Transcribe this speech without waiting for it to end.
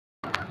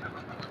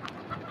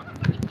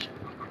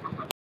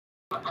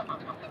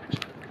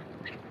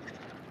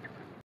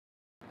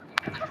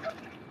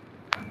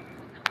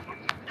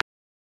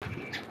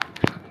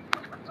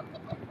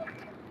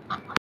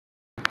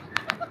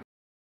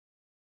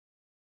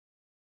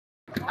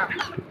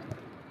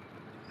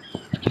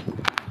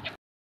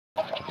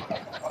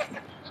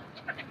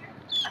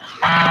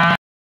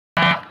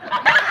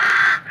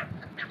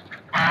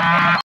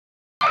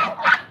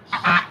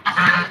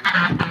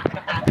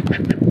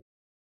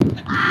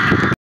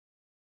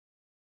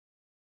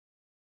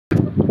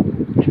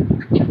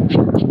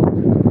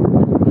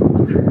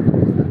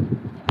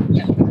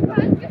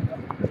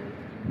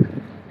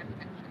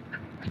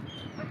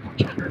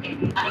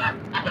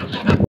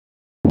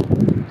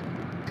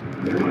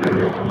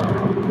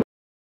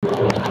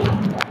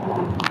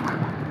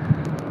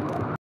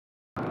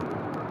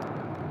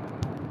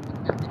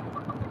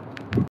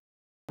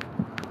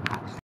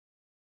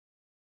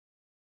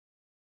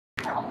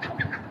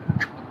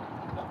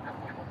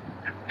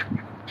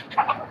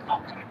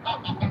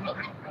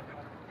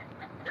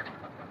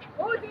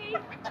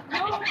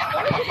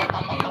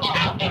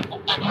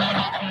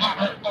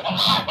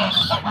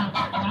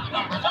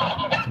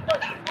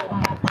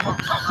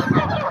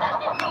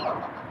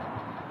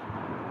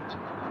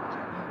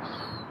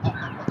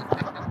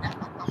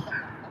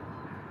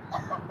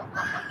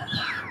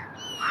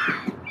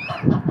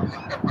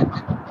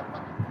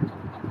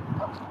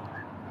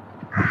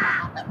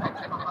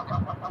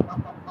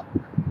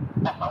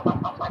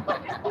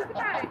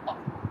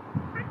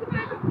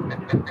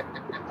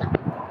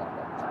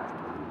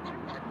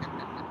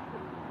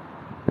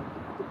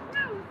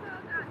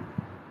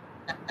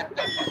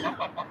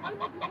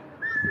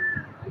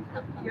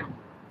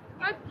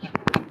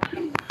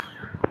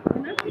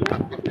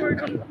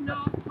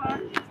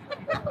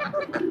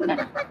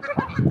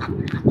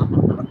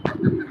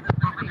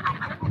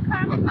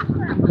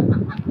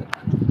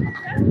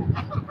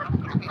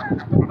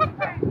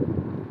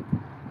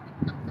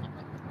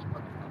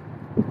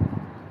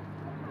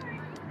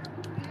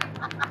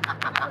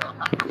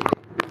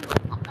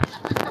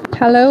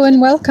Hello and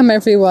welcome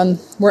everyone.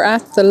 We're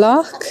at the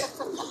Lough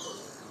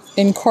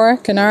in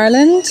Cork in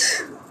Ireland.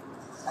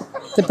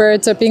 The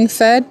birds are being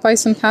fed by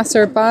some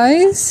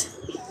passer-bys.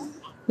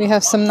 We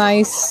have some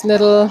nice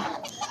little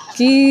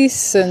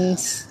geese and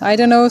I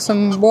don't know,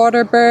 some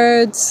water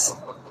birds,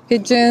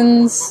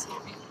 pigeons.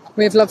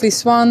 We have lovely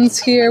swans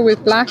here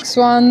with black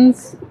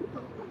swans.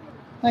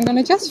 I'm going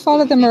to just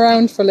follow them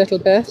around for a little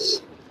bit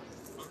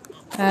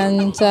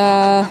and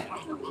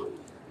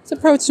let's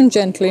approach them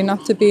gently,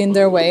 not to be in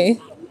their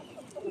way.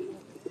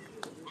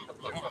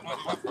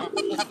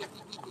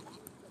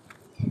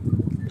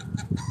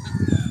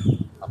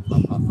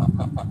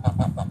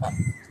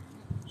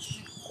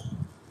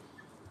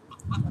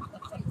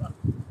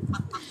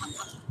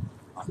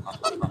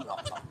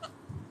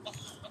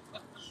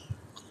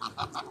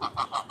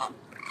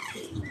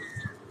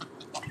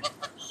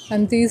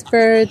 And these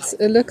birds,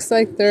 it looks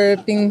like they're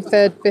being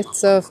fed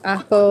bits of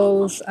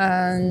apples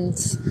and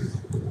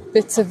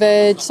bits of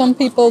veg. Some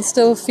people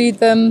still feed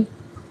them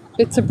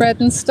bits of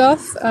bread and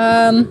stuff.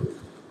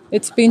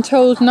 It's been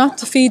told not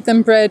to feed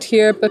them bread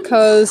here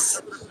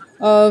because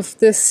of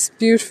this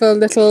beautiful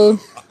little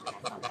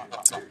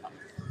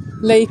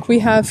lake we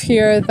have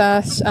here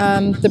that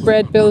the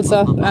bread builds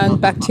up and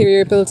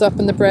bacteria builds up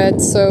in the bread,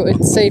 so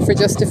it's safer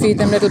just to feed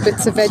them little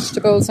bits of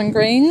vegetables and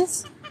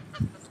grains.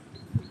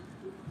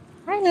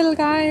 Hi little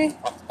guy.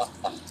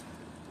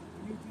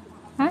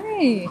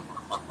 Hi.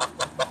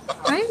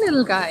 Hi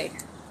little guy.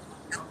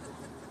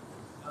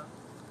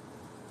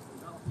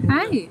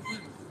 Hi.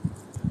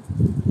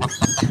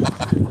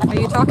 Are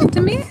you talking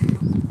to me?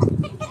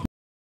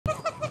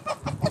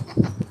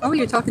 Oh,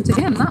 you're talking to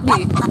him, not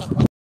me.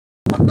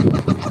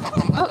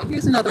 Oh,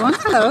 here's another one.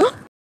 Hello.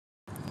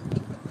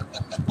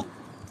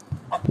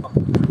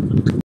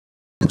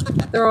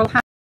 They're all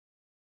happy.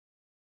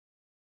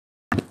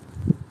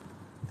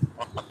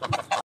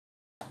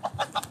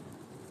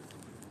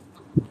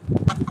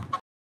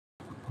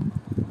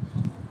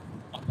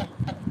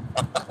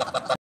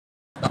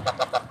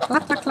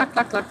 Cluck, cluck, cluck,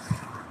 cluck, cluck.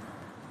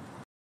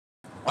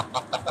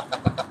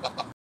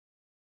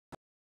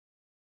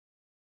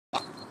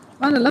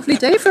 What a lovely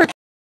day for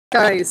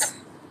guys.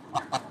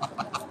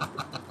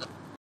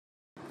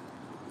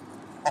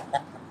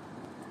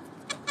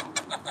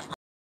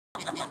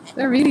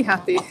 They're really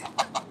happy. I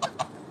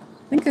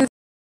think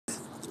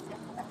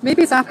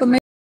maybe it's apple.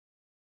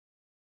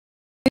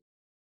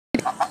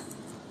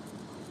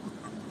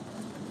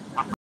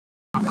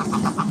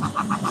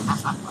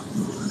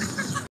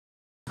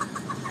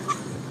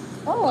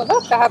 Oh,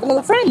 look, I have a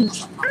little friend.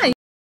 Hi.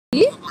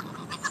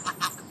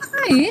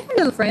 Hi,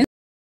 little friend.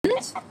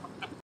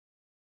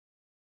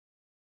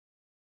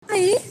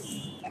 Hi.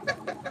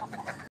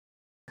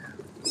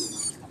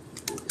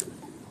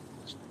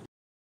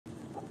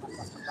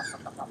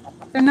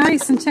 They're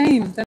nice and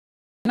tame. They're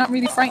not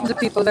really frightened of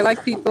people. They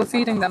like people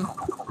feeding them.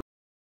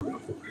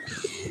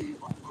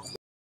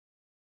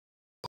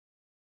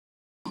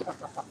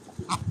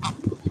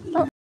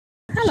 Oh,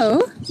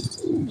 hello.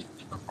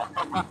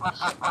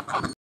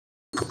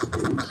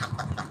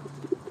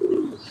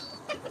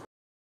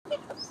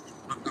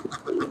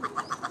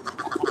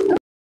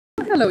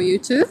 Oh, hello, you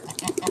two.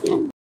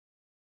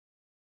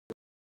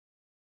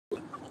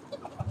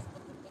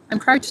 I'm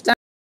crouched down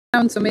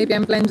so maybe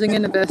I'm blending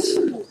in a bit.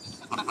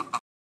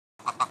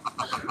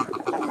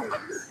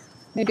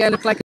 Maybe I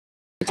look like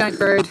a giant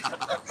bird.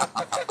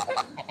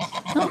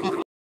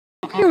 Oh,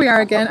 here we are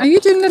again. Are you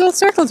doing little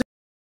circles?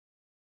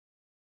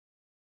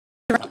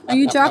 Are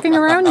you jogging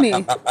around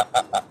me?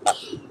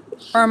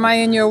 Or am I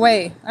in your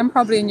way? I'm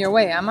probably in your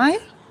way, am I?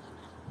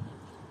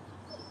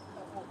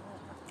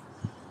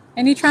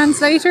 Any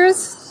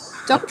translators?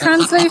 Duck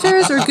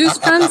translators or goose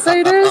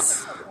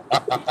translators?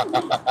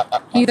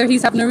 Either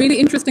he's having a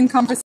really interesting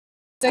conversation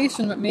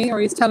with me or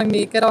he's telling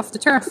me get off the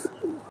turf.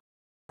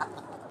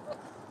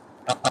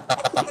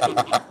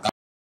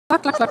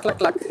 Cluck, cluck, cluck, cluck,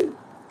 cluck.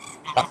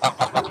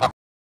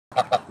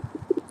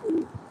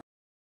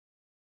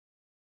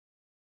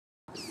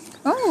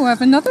 Oh, I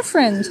have another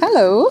friend.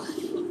 Hello.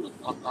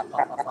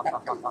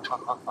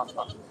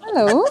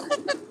 Hello.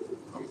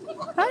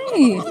 Hi.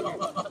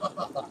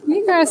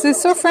 You guys are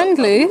so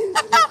friendly.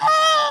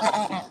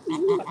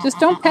 Just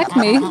don't peck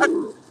me.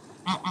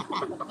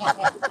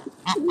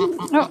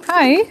 Oh,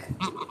 hi.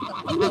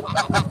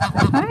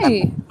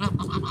 Hi.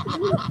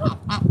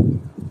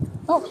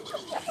 Oh,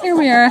 here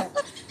we are.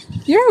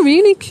 You're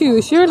really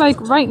cute. You're like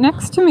right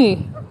next to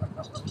me.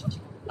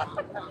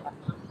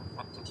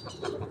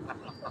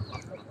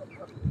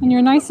 And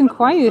you're nice and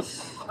quiet.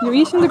 You're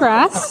eating the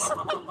grass.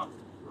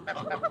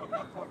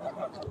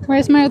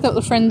 Where's my other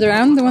little friend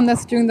around? The one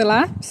that's doing the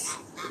laps?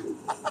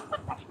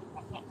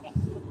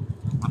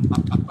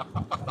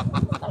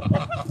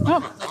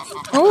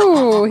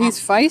 Oh, he's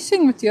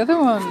fighting with the other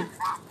one.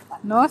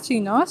 Naughty,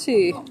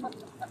 naughty.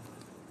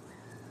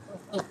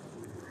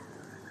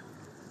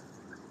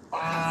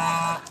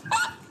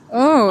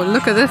 Oh,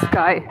 look at this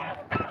guy.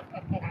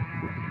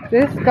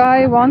 This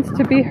guy wants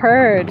to be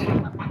heard.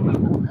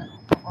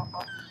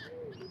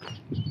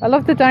 I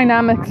love the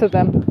dynamics of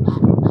them.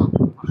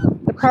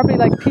 They're probably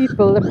like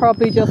people. They're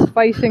probably just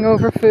fighting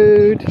over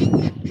food.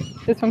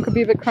 This one could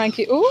be a bit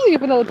cranky. Oh, you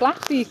have a little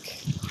black beak.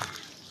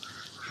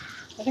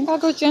 I think I'll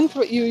go gentle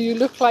with you. You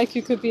look like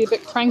you could be a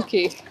bit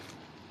cranky.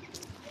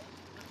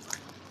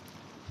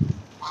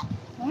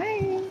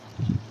 Hi.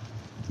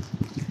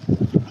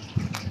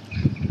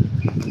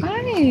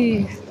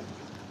 Hi.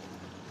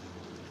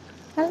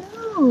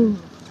 Hello.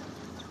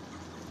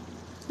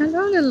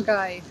 Hello, little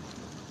guy.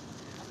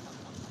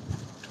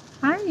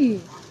 Hi.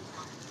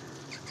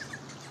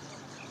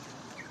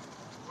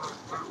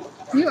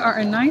 You are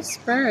a nice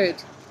bird.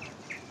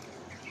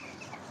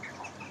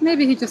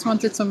 Maybe he just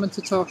wanted someone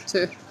to talk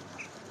to.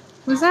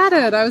 Was that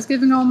it? I was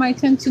giving all my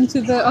attention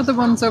to the other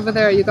ones over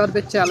there. You got a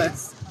bit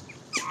jealous.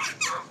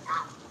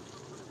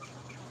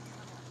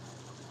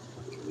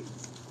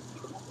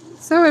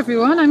 So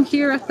everyone, I'm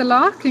here at the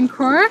loch in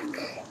Cork.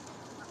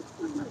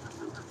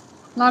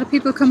 A lot of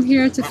people come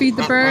here to feed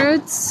the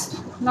birds.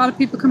 A lot of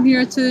people come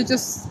here to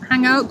just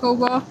hang out, go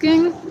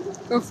walking,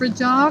 go for a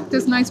jog.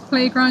 There's a nice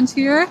playground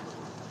here.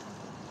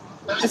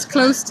 It's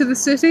close to the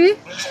city.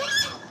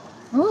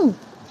 Oh.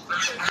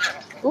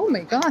 Oh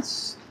my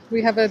gosh.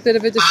 We have a bit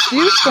of a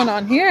dispute going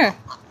on here.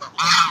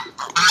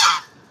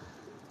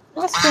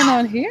 What's going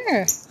on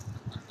here?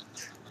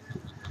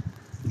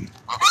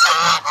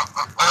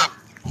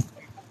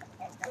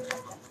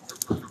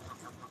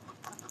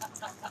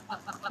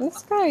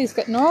 This guy's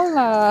getting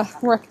all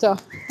worked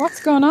up.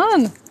 What's going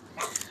on?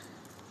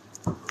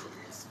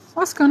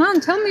 What's going on?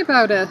 Tell me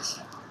about it.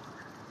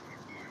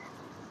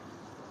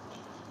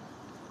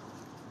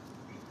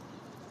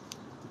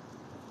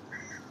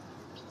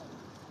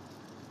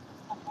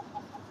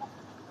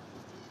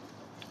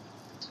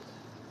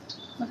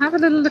 Well, have a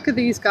little look at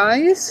these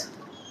guys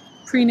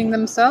preening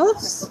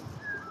themselves.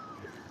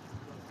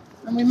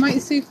 And we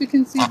might see if we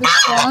can see the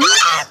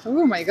swans.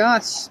 Oh my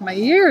gosh, my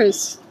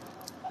ears.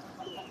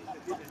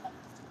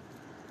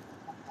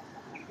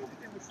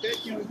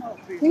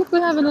 I think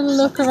we'll have a little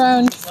look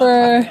around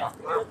for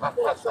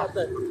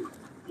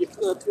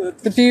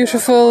the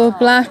beautiful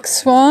black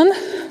swan.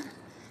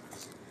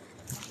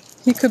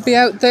 He could be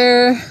out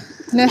there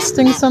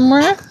nesting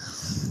somewhere.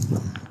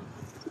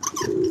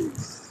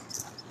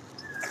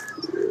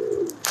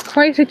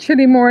 Quite a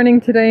chilly morning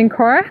today in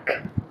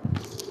Cork.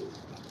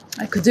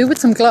 I could do with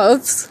some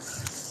gloves.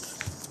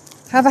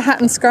 Have a hat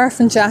and scarf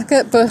and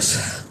jacket, but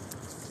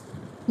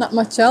not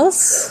much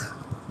else.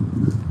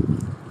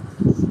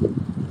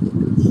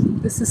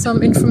 This is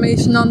some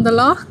information on the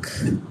loch.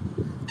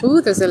 Ooh,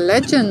 there's a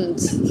legend.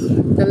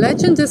 The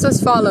legend is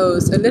as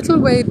follows. A little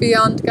way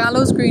beyond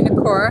Gallows Green in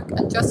Cork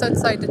and just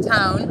outside the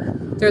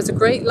town, there's a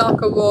great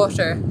loch of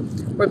water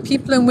where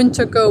people in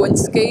winter go and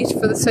skate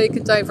for the sake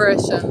of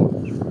diversion.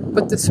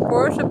 But the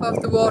sport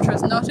above the water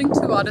is nothing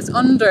to what is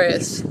under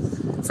it.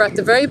 For at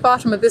the very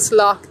bottom of this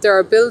loch there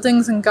are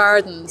buildings and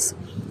gardens,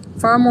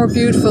 far more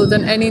beautiful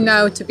than any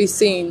now to be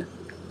seen.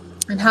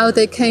 And how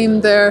they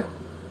came there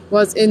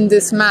was in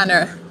this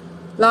manner.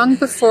 Long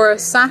before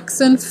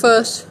Saxon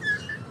foot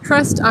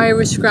pressed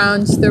Irish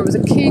ground, there was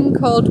a king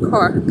called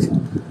Cork,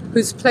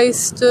 whose place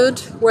stood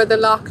where the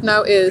loch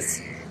now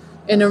is,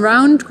 in a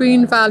round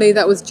green valley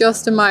that was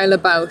just a mile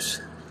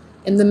about.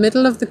 In the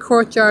middle of the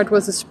courtyard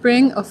was a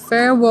spring of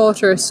fair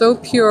water, so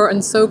pure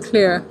and so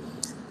clear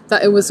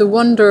that it was a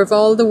wonder of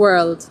all the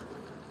world.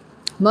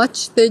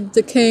 Much did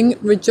the king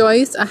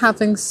rejoice at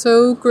having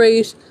so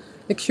great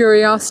a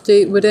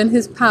curiosity within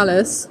his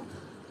palace,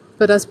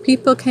 but as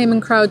people came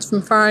in crowds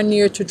from far and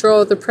near to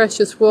draw the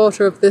precious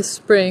water of this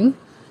spring,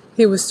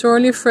 he was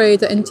sorely afraid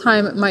that in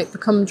time it might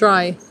become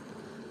dry.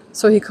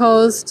 So he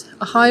caused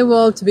a high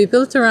wall to be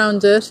built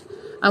around it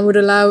and would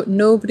allow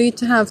nobody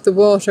to have the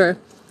water,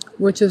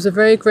 which was a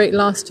very great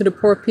loss to the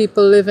poor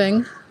people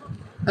living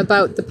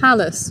about the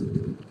palace.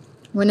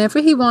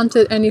 Whenever he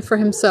wanted any for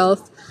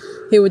himself,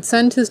 he would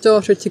send his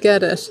daughter to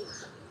get it,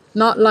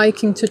 not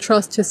liking to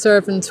trust his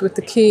servants with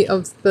the key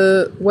of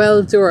the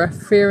well door,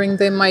 fearing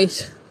they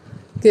might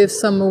give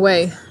some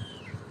away.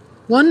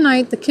 One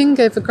night the king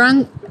gave a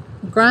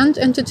grand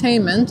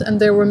entertainment, and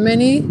there were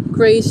many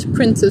great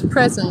princes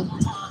present.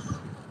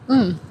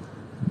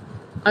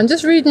 I'm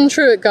just reading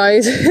through it,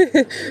 guys.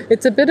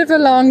 It's a bit of a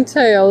long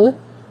tale,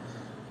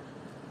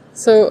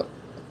 so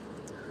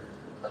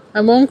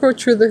I won't go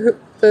through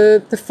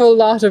the full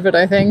lot of it,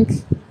 I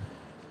think.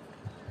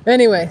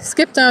 Anyway,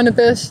 skip down a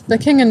bit. The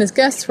king and his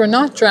guests were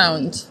not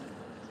drowned.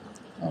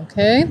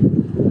 Okay.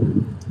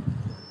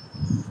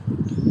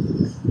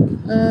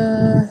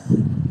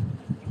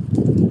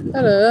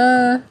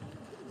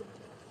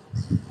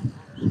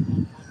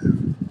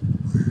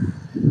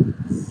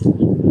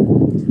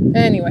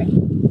 Anyway.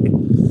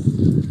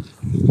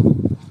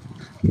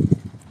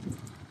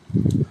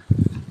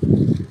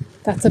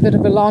 That's a bit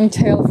of a long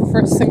tale for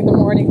first thing in the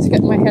morning to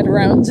get my head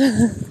around.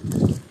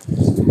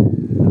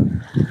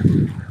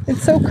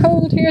 It's so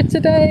cold here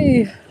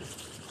today.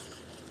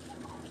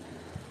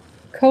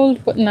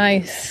 Cold but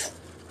nice.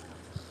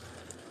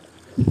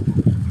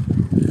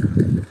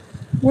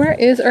 Where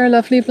is our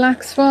lovely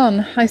black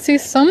swan? I see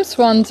some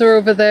swans are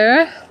over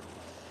there.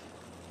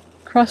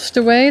 Across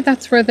the way,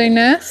 that's where they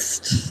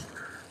nest.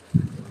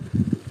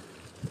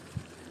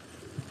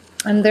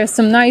 And there's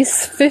some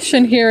nice fish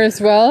in here as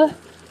well.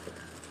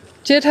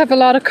 Did have a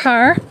lot of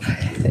carp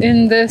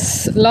in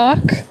this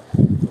loch,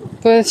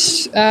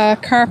 but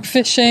carp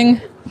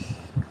fishing,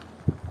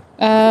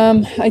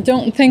 I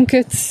don't think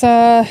it's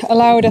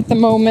allowed at the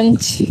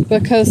moment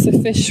because the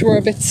fish were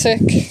a bit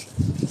sick.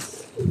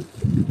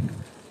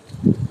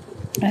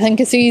 I think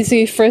it's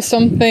easy for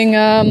something,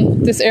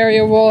 this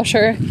area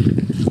water,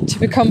 to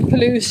become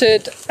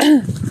polluted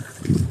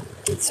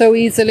so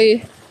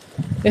easily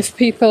if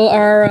people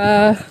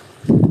are,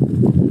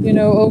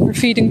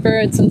 overfeeding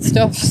birds and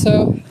stuff.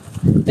 So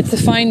it's a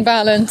fine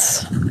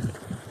balance.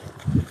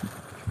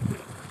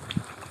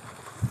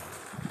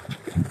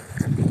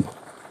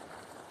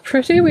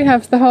 Pretty. We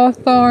have the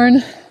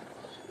Hawthorne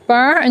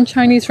Bar and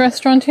Chinese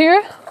restaurant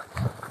here.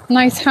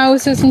 Nice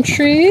houses and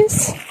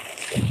trees.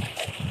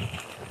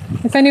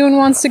 If anyone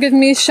wants to give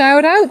me a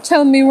shout out,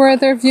 tell me where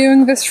they're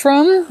viewing this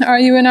from. Are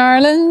you in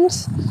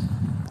Ireland?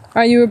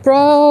 Are you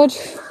abroad?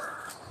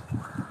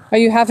 Are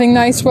you having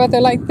nice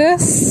weather like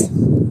this?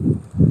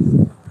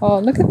 Oh,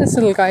 look at this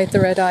little guy with the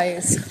red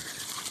eyes.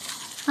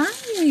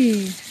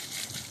 Hi.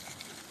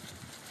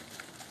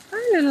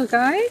 Hi, little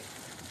guy.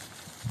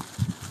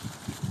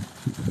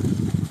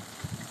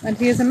 And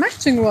he has a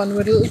matching one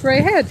with a little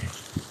grey head.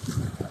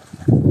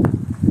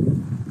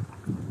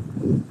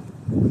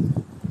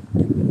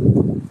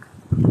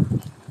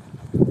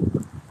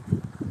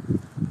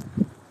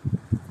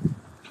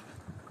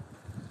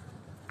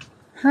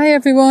 Hi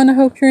everyone, I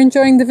hope you're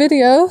enjoying the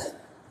video.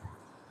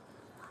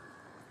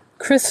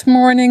 Crisp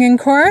morning in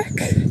Cork.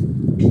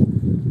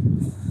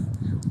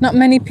 Not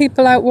many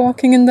people out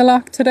walking in the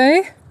loch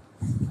today.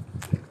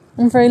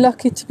 I'm very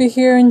lucky to be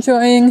here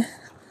enjoying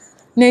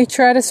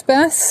nature at its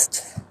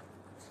best.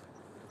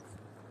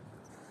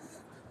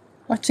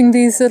 Watching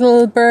these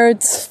little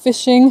birds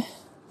fishing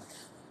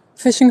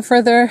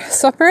for their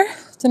supper.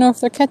 Don't know if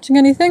they're catching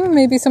anything,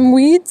 maybe some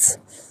weeds.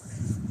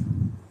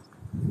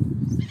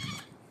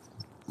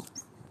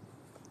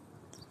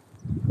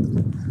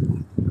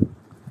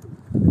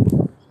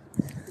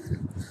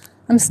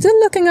 I'm still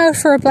looking out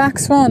for a black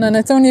swan, and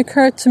it's only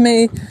occurred to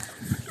me,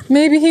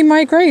 maybe he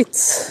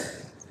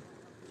migrates.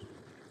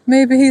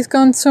 Maybe he's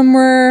gone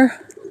somewhere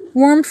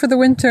warm for the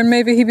winter and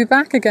maybe he'll be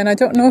back again. I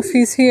don't know if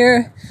he's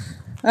here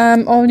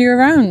all year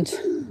round.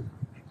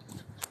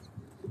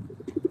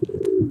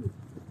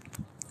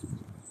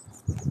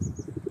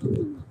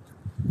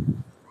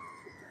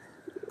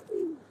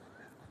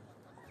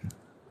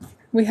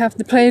 We have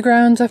the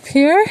playground up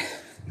here.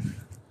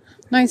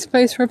 Nice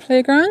place for a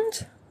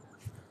playground.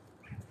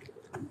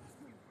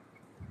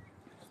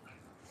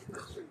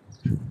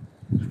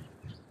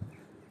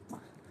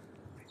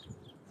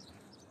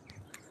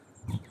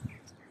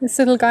 This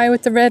little guy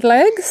with the red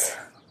legs.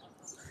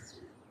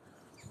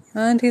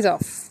 And he's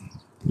off.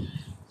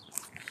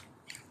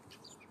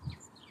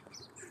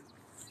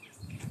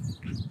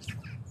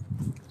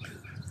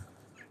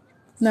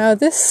 Now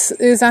this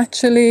is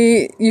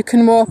actually, you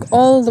can walk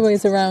all the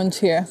ways around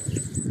here.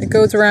 It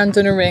goes around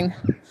in a ring.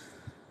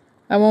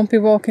 I won't be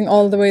walking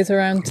all the ways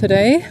around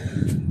today.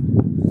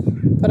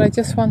 but I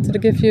just wanted to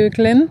give you a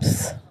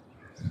glimpse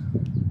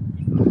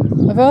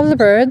of all the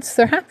birds.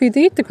 They're happy to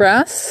eat the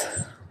grass,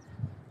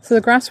 so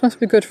the grass must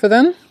be good for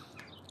them.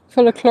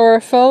 Full of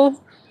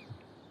chlorophyll,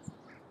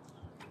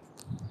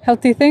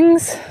 healthy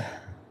things.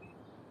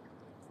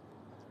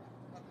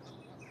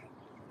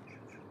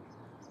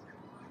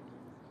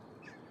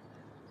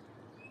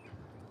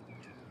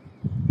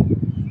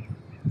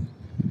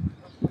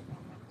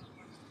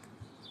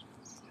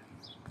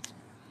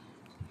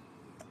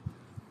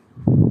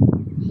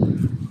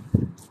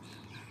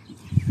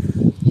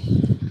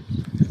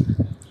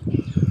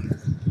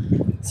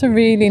 It's a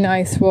really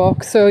nice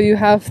walk. So you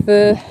have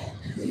the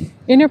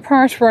inner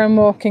part where I'm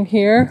walking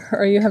here,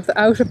 or you have the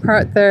outer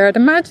part there. I'd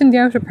imagine the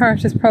outer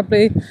part is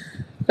probably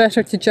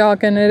better to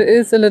jog in. It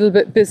is a little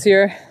bit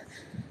busier.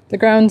 The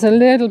ground's a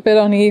little bit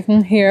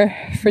uneven here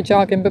for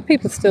jogging, but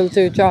people still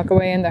do jog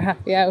away and they're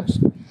happy out.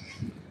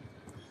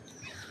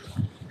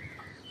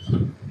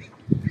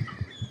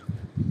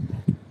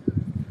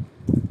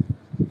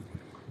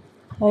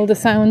 All the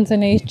sounds in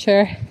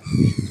nature.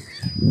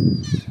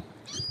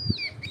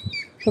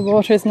 The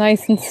water is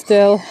nice and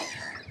still.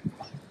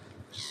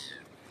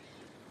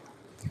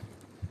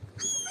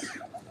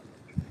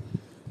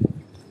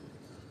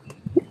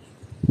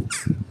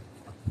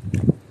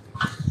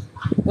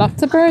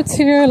 Lots of birds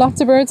here,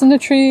 lots of birds in the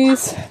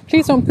trees.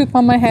 Please don't poop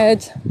on my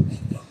head.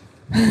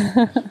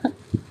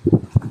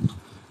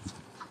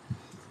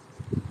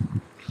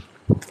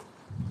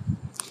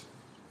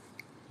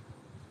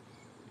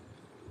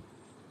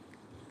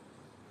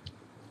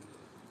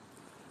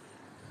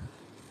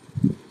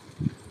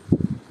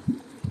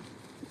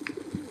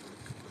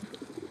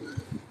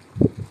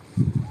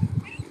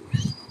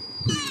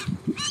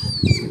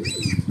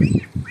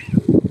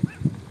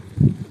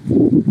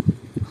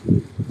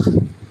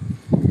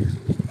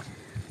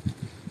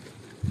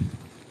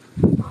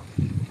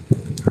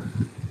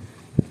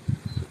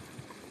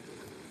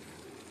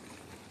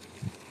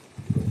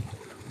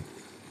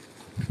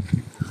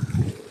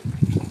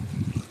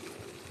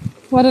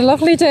 What a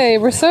lovely day,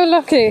 we're so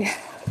lucky.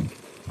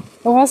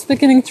 It was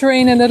beginning to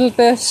rain a little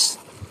bit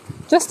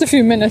just a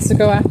few minutes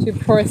ago actually,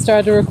 before I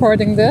started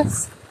recording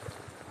this.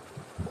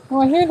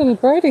 Oh, I hear a little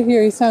birdie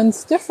here, he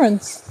sounds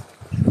different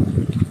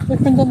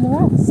than the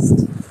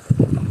rest.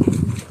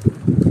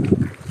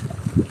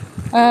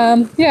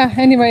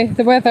 Anyway,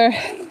 the weather,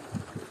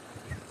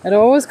 it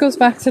always goes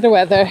back to the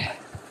weather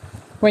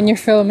when you're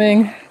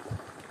filming.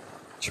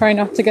 Try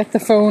not to get the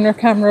phone or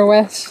camera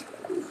wet.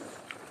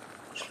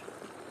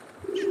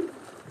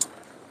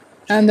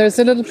 And there's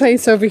a little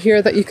place over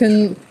here that you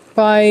can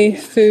buy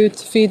food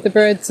to feed the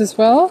birds as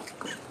well.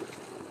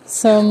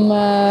 Some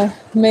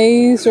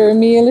maize or a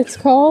meal it's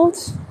called.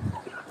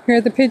 Here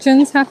are the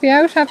pigeons happy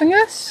out having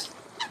it.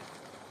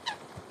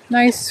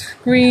 Nice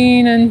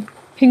green and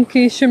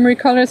pinky shimmery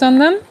colours on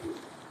them.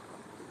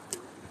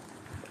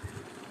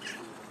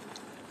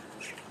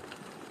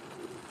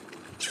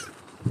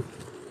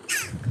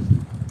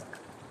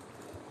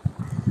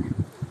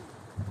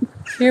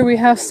 Here we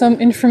have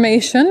some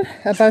information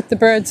about the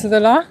birds of the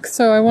loch.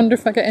 So I wonder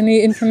if I get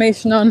any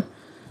information on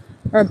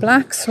our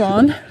black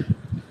swan.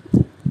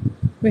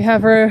 We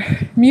have our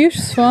mute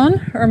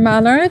swan, or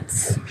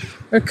mallards,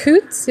 or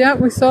coots, yeah,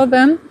 we saw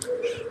them.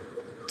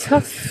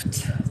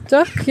 Tuft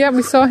duck, yeah,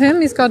 we saw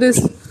him. He's got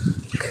his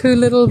cool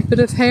little bit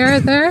of hair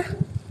there.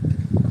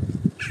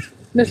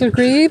 Little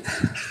grebe,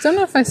 don't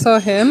know if I saw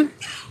him.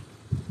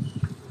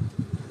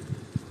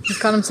 He's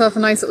got himself a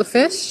nice little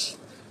fish.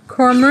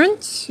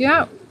 Cormorant,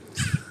 yeah.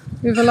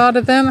 We have a lot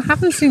of them. I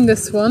haven't seen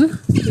this one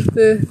with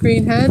the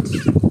green head.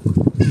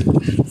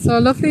 So a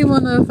lovely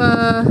one of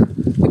a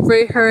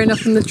grey heron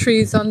up in the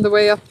trees on the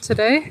way up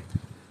today.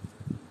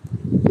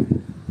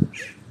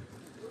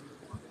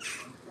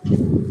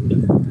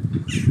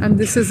 And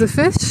this is a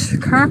fish,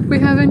 carp we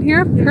have in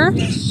here,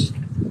 perch,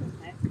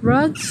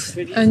 rudd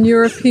and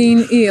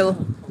European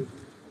eel.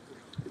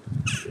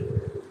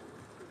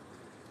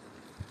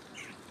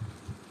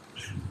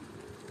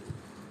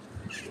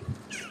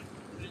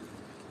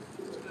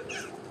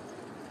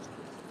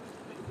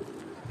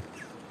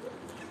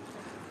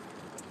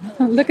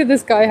 Look at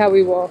this guy, how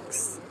he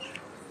walks.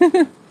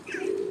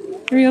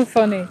 Real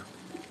funny.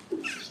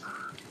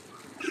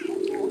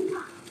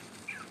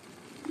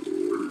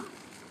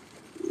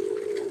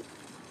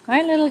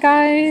 Hi, little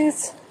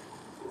guys.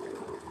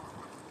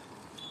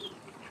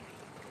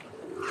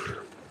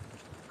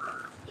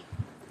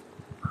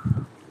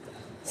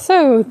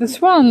 So, the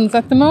swans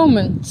at the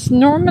moment,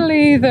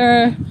 normally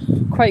they're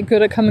quite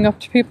good at coming up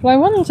to people. I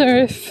wonder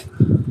if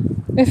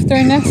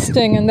they're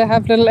nesting and they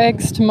have little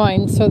eggs to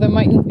mind, so they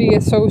mightn't be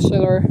as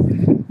social, or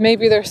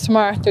maybe they're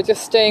smart, they're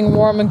just staying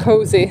warm and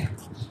cozy.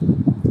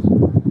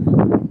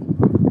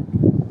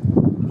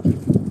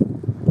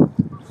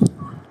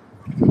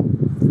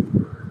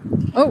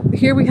 Oh,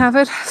 here we have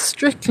it.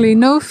 Strictly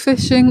no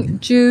fishing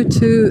due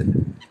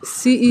to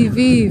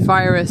CEV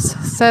virus,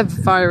 SEV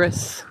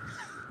virus.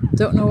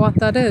 Don't know what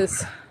that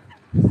is.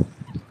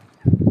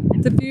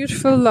 The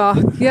beautiful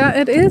loch. Yeah,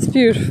 it is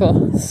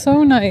beautiful.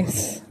 So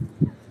nice.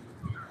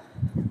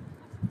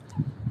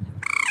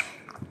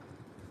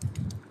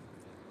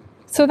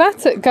 So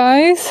that's it,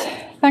 guys.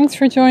 Thanks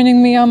for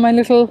joining me on my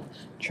little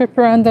trip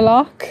around the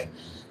loch.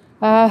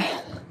 I'm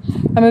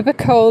a bit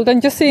cold. I'm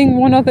just seeing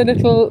one other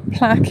little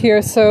plaque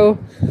here, so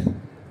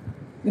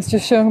it's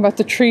just showing about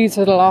the trees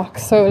of the loch.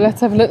 So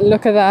let's have a little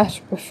look at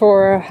that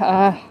before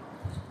I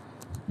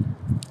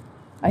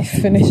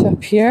finish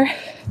up here.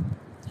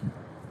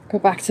 Go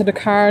back to the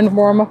car and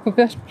warm up a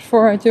bit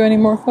before I do any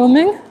more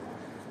filming.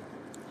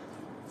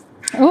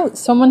 Oh,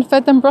 someone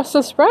fed them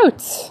Brussels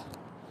sprouts.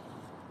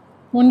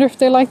 Wonder if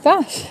they like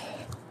that.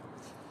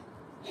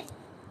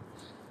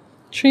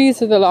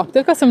 Trees of the loch.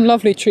 They've got some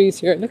lovely trees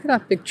here. Look at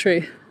that big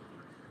tree.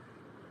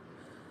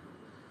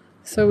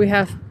 So we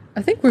have,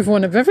 I think we've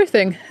one of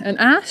everything. An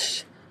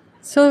ash,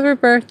 silver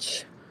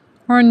birch,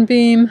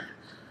 hornbeam,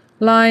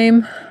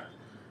 lime,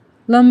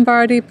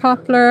 Lombardy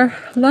poplar,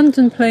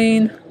 London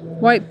plane,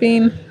 white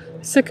beam,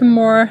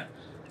 sycamore,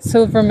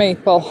 silver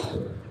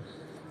maple.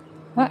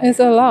 That is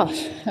a lot.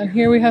 And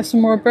here we have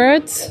some more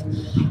birds.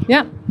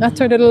 Yeah,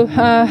 that's our little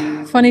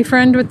funny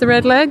friend with the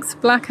red legs.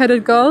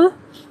 Black-headed gull.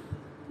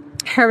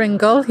 Herring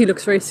gull. He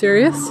looks very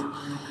serious.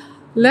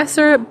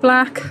 Lesser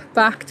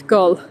black-backed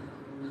gull.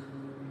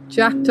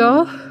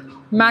 Jackdaw.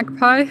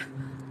 Magpie.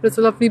 There's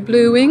lovely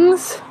blue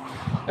wings.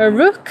 A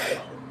rook.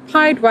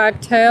 Pied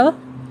wagtail.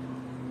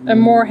 A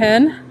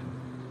moorhen.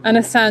 And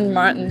a sand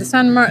martin. The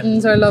sand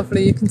martins are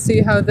lovely. You can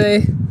see how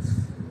they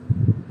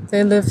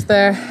live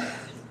there.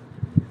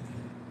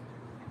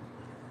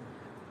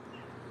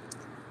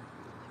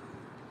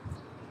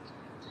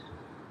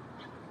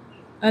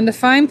 And a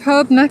fine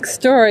pub next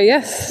door,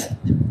 yes.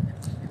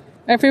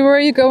 Everywhere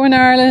you go in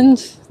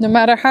Ireland, no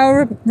matter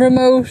how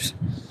remote,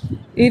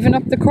 even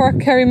up the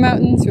Cork Kerry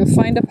Mountains, you'll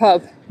find a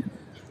pub.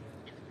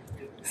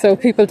 So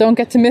people don't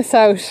get to miss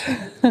out.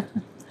 And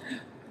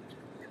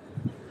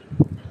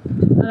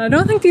I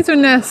don't think these are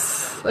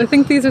nests. I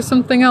think these are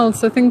something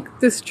else. I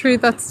think this tree,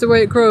 that's the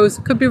way it grows.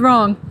 Could be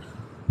wrong.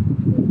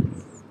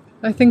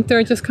 I think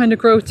they're just kind of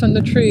growths on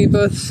the tree,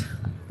 but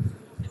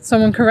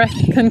someone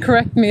can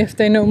correct me if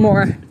they know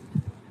more.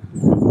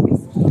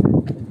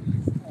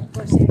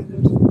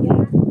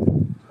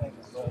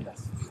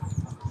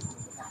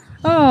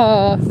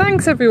 Oh,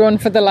 thanks everyone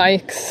for the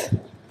likes.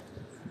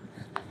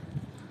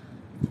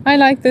 I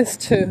like this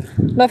too.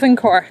 Loving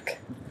Cork.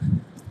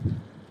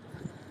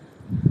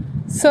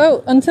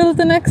 So, until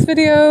the next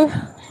video,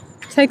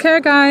 take care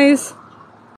guys.